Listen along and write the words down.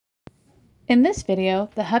In this video,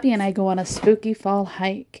 the hubby and I go on a spooky fall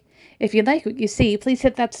hike. If you like what you see, please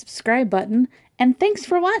hit that subscribe button, and thanks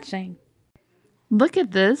for watching. Look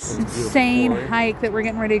at this insane hike that we're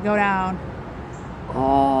getting ready to go down.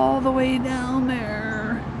 All the way down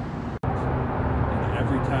there. And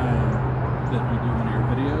every time that we do one of your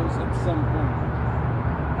videos, at some point,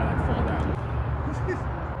 I fall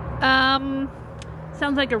down.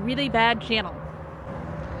 Sounds like a really bad channel.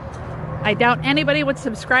 I doubt anybody would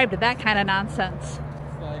subscribe to that kind of nonsense.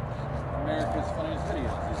 It's like America's Funniest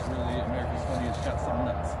Videos. It's really America's Funniest Got Some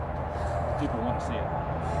Nuts. People want to see it.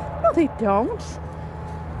 No, they don't.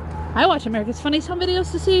 I watch America's Funniest Home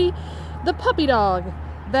Videos to see the puppy dog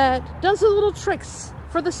that does the little tricks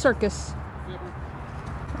for the circus.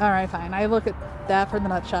 Alright, fine. I look at that for the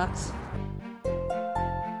nut shots.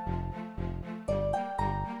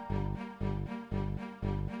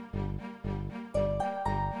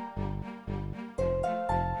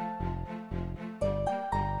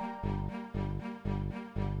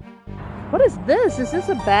 What is this? Is this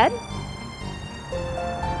a bed?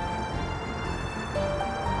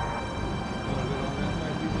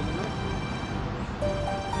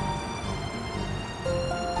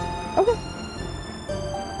 Okay.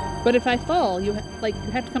 But if I fall, you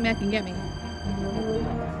have to come back and get me.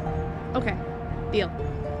 Okay. Deal.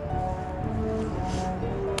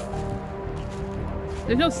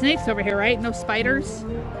 There's no snakes over here, right? No spiders?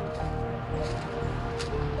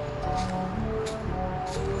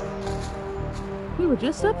 We were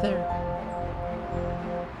just up there.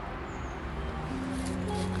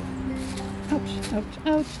 Ouch, ouch,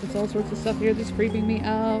 ouch. There's all sorts of stuff here that's creeping me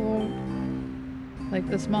out. Like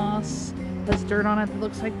this moss has dirt on it that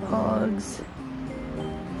looks like bugs.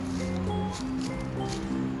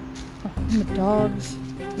 Oh, and the dogs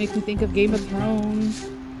make me think of Game of Thrones.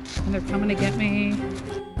 And they're coming to get me.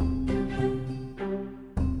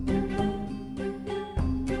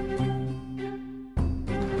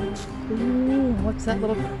 Ooh, what's that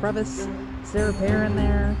little crevice? Is there a bear in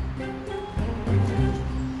there?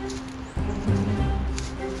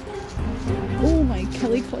 Oh my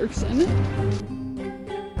Kelly Clarkson.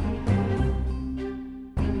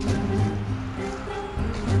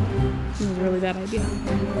 This is a really bad idea.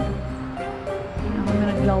 Now I'm in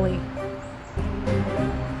a gully.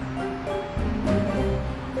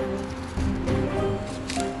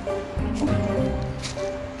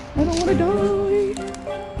 I don't want to die.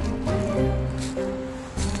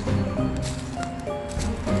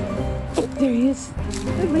 Oh, there he is.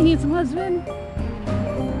 There's my handsome husband.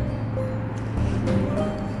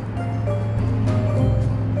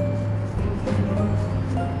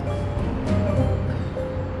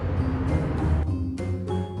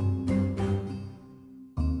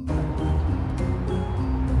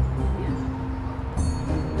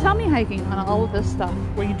 Tell me hiking on all of this stuff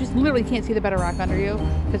where you just literally can't see the bed of rock under you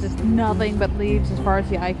because it's nothing but leaves as far as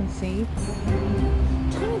the eye can see.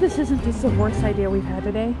 Tell me this isn't just the worst idea we've had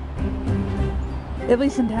today. At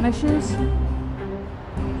least in tennis shoes.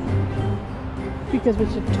 Because we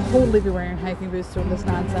should totally be wearing hiking boots doing this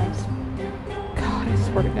nonsense. God, I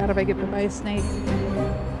swear to God if I get bit by a snake.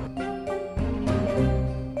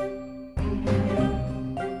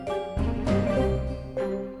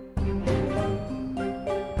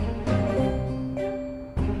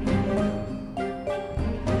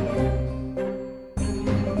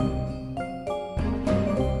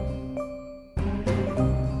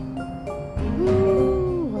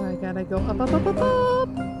 I gotta go up, up, up, up, up.